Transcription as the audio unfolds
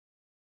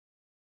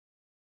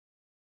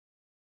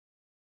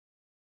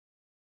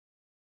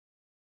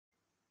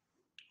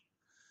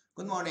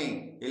Good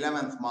morning,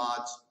 11th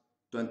March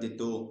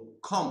 22,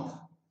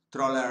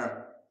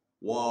 Comptroller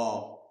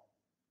War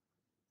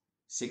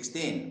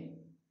 16.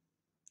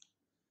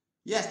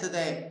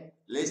 Yesterday,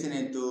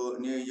 listening to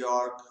New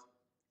York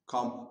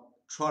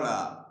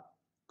Comptroller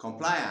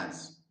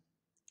Compliance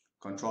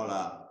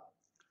Controller,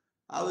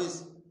 I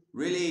was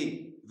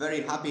really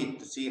very happy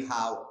to see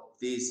how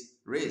this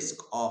risk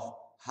of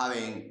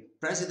having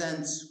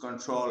presidents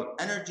control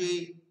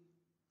energy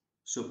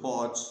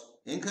supports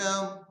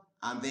income,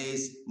 and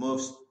this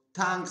moves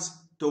tanks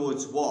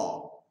towards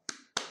war.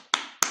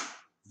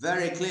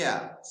 Very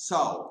clear.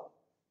 So,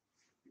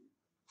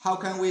 how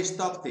can we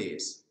stop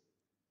this?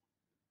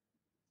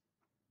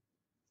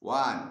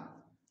 One,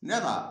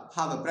 never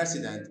have a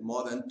president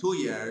more than 2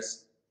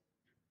 years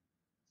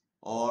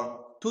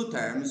or 2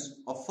 terms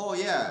of 4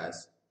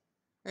 years.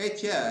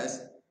 8 years,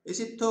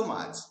 is it too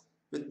much?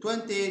 But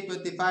 20,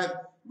 25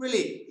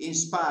 really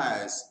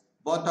inspires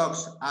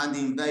Botox and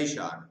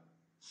invasion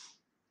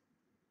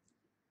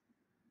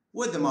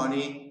with the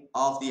money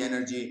of the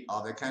energy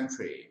of the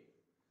country.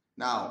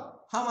 Now,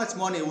 how much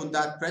money would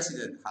that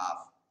president have?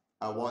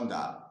 I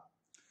wonder.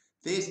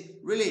 This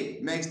really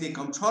makes the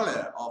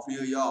comptroller of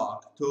New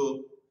York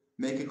to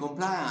make a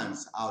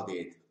compliance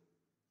audit.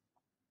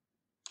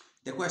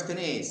 The question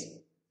is,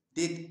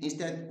 did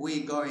instead we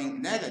going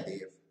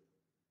negative?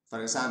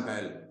 For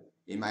example,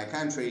 in my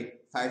country,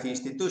 5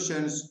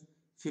 institutions,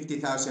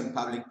 50,000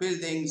 public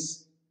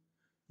buildings,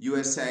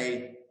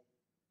 USA,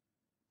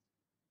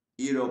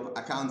 Europe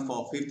account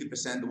for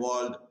 50%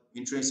 world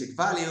intrinsic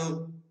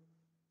value,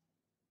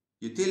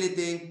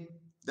 utility.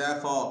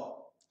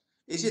 Therefore,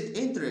 is it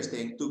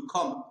interesting to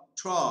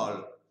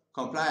control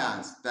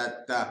compliance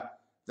that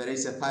there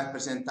is a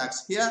 5%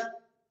 tax here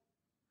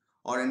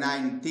or a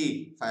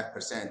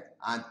 95%,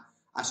 and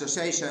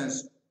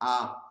associations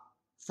are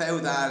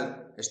feudal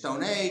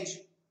Stone Age?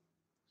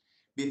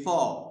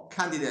 Before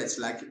candidates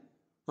like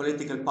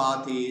political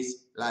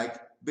parties like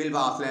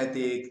Bilbao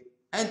Athletic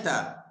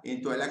enter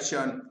into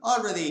election,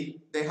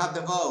 already they have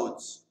the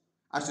votes.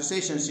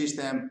 Association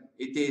system,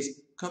 it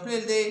is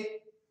completely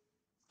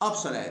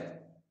obsolete.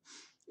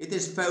 It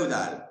is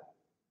feudal.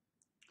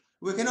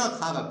 We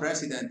cannot have a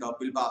president of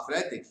Bilbao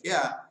Athletic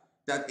here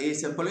that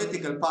is a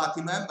political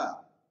party member.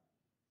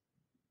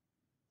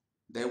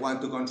 They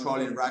want to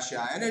control in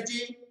Russia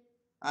energy,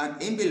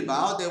 and in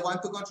Bilbao they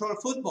want to control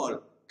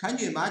football. Can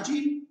you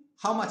imagine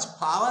how much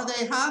power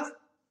they have?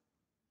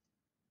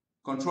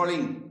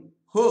 Controlling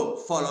who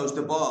follows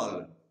the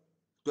ball.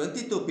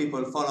 22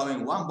 people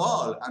following one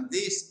ball, and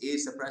this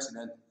is a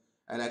president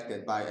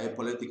elected by a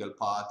political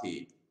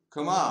party.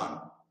 Come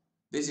on,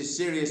 this is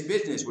serious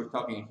business we're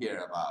talking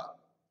here about.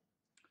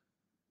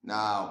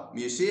 Now,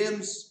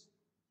 museums,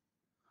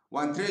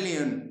 1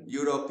 trillion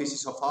euro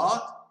pieces of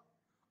art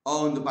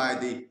owned by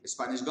the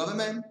Spanish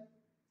government,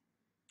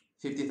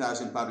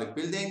 50,000 public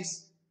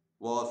buildings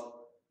worth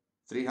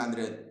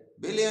 300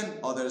 billion,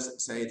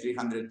 others say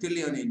 300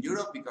 trillion in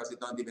Europe because they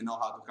don't even know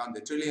how to count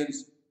the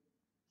trillions.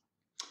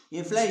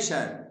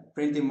 Inflation,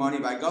 printing money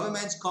by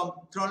governments,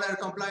 comptroller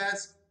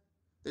compliance,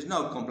 there's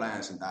no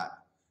compliance in that.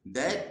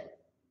 Debt,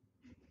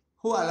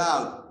 who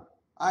allowed?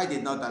 I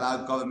did not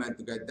allow government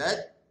to get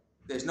debt,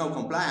 there's no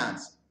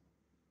compliance.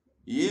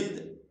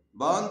 Yield,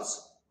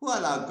 bonds, who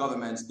allowed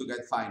governments to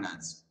get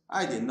finance?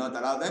 I did not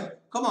allow them.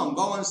 Come on,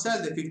 go and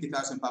sell the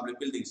 50,000 public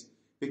buildings.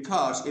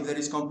 Because if there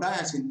is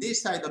compliance in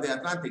this side of the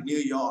Atlantic, New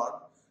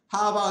York,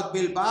 how about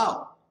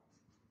Bilbao?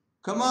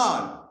 Come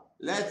on,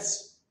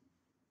 let's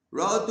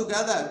row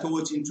together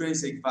towards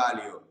intrinsic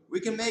value. We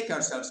can make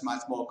ourselves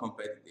much more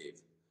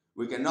competitive.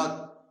 We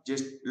cannot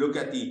just look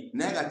at the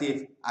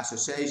negative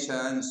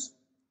associations,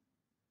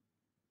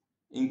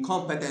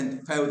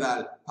 incompetent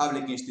feudal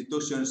public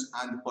institutions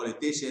and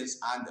politicians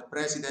and the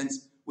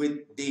presidents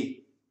with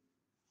the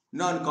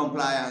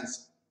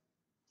non-compliance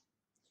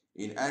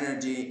in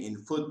energy, in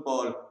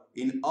football,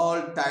 in all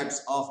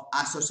types of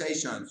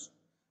associations.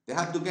 They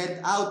have to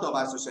get out of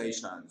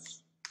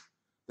associations.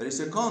 There is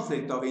a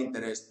conflict of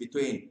interest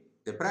between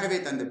the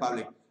private and the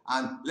public.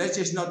 And let's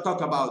just not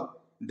talk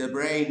about the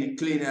brain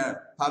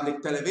cleaner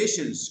public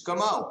televisions. Come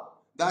on,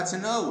 that's a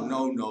no,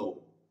 no,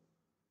 no.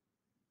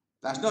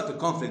 That's not a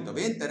conflict of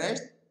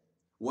interest.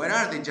 Where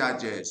are the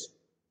judges?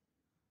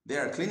 They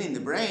are cleaning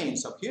the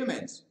brains of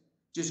humans.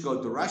 Just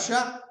go to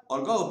Russia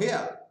or go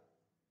here.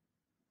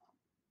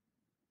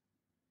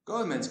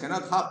 Governments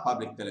cannot have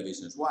public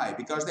televisions. Why?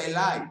 Because they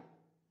lie.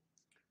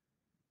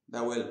 They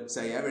will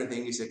say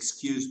everything is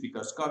excused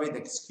because COVID,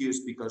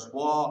 excused because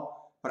war,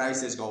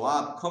 prices go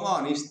up. Come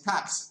on, it's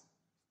tax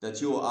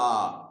that you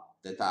are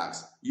the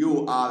tax.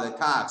 You are the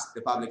tax,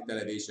 the public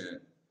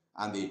television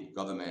and the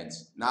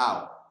governments.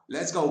 Now,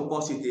 let's go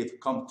positive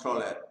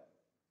comptroller.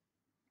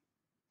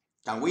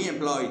 Can we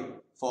employ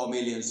 4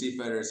 million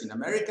seafarers in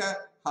America?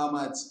 How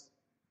much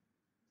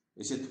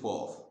is it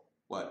worth?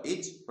 Well,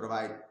 each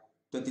provide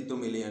 22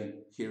 million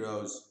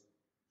heroes,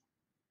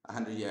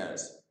 100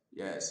 years.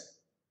 Yes.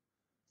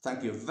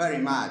 Thank you very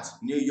much,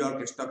 New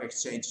York Stock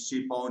Exchange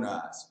ship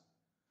owners.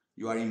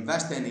 You are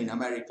investing in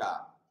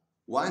America.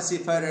 One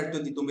seafarer,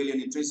 22 million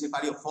intrinsic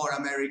value for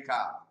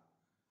America.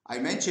 I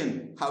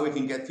mentioned how we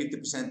can get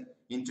 50%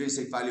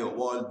 intrinsic value of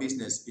world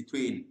business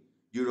between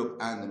Europe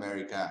and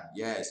America.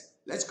 Yes,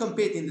 let's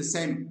compete in the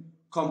same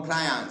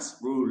compliance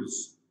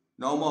rules.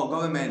 No more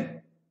government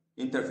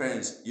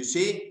interference. You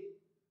see,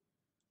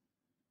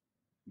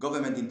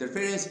 government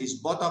interference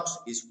is Botox,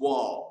 is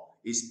war,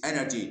 is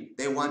energy.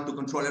 They want to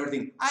control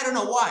everything. I don't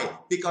know why,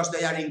 because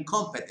they are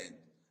incompetent.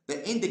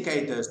 The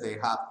indicators they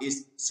have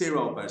is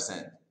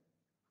 0%.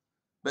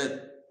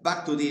 But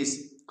back to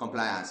this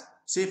compliance.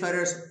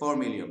 Seafarers, 4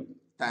 million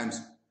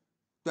times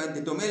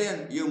 22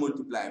 million, you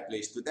multiply,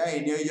 please. Today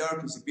in New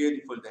York is a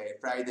beautiful day,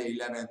 Friday,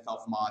 11th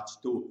of March,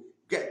 to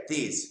get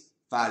this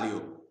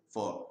value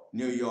for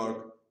New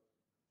York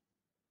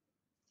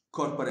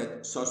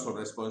corporate social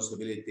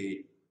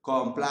responsibility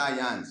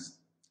compliance.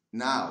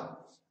 Now,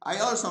 I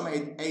also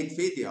made 8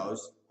 videos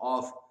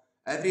of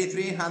every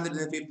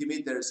 350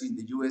 meters in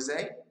the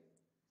USA.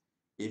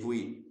 If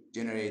we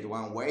generate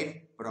one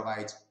wave,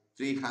 provides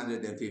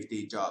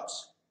 350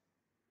 jobs.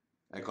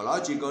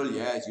 Ecological,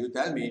 yes, you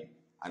tell me.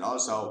 And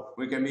also,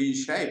 we can be in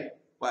shape.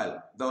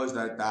 Well, those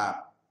that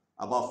are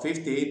above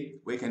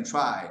 50, we can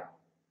try.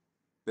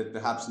 But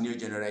perhaps new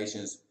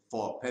generations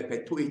for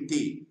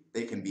perpetuity,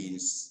 they can be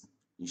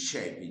in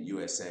shape in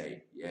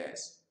USA,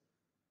 yes.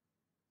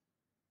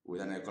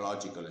 With an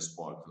ecological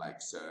sport like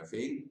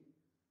surfing.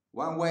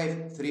 One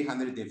wave,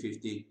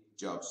 350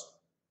 jobs.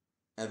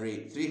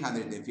 Every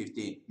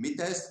 350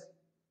 meters,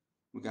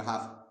 we can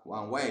have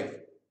one wave.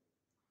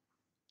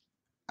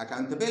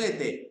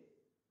 Accountability.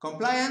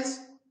 Compliance?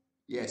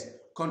 Yes.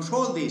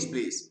 Control this,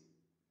 please.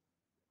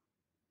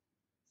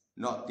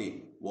 Not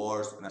the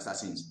wars and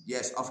assassins.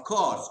 Yes, of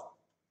course.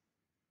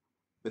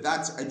 But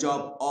that's a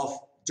job of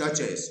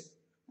judges.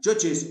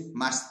 Judges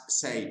must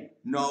say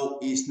no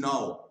is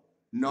no.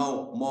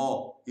 No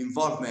more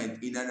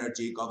involvement in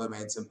energy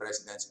governments and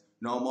presidents.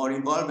 No more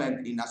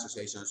involvement in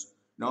associations.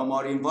 No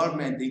more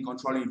involvement in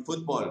controlling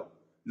football.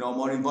 No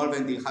more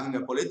involvement in having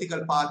a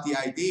political party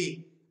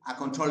ID and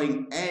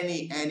controlling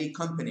any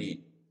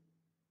company.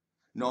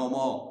 No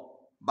more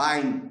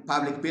buying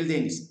public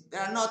buildings. They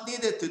are not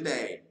needed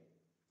today.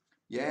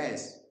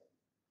 Yes.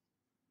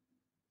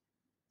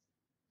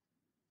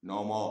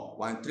 No more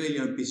 1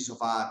 trillion pieces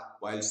of art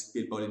whilst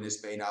people in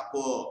Spain are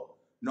poor.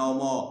 No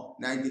more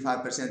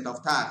 95%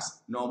 of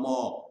tax. No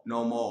more,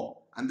 no more.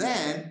 And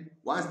then,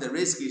 once the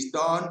risk is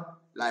done,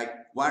 like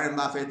Warren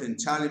Buffett and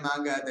Charlie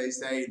Munger, they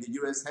say in the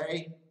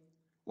USA,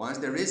 once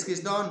the risk is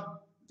done,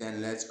 then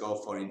let's go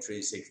for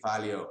intrinsic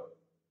value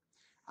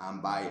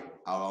and buy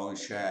our own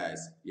shares.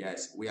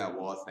 Yes, we are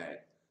worth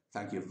it.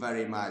 Thank you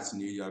very much,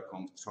 New York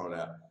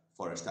Comptroller,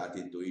 for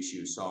starting to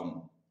issue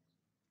some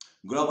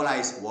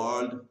globalized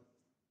world,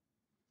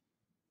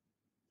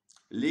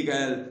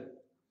 legal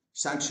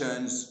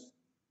sanctions,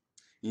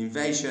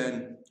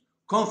 invasion,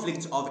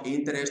 conflicts of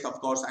interest.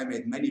 Of course, I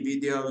made many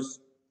videos.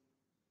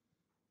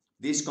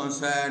 This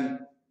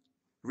concern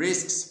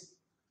risks,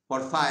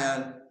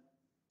 portfolio,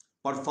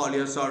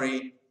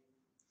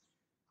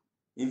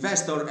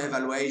 investor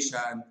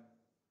evaluation,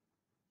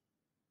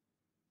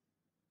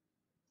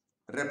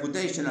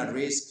 reputational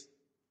risk.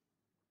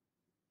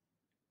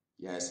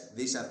 Yes,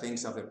 these are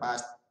things of the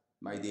past,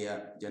 my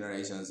dear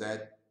Generation Z.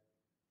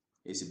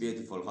 It's a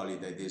beautiful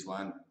holiday, this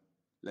one.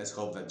 Let's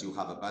hope that you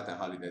have a better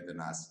holiday than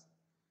us.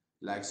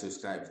 Like,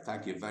 subscribe.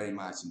 Thank you very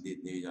much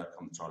indeed, New York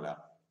Comptroller.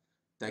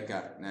 Take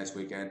care. Next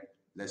weekend.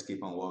 Let's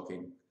keep on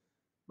walking.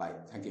 Bye.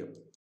 Thank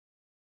you.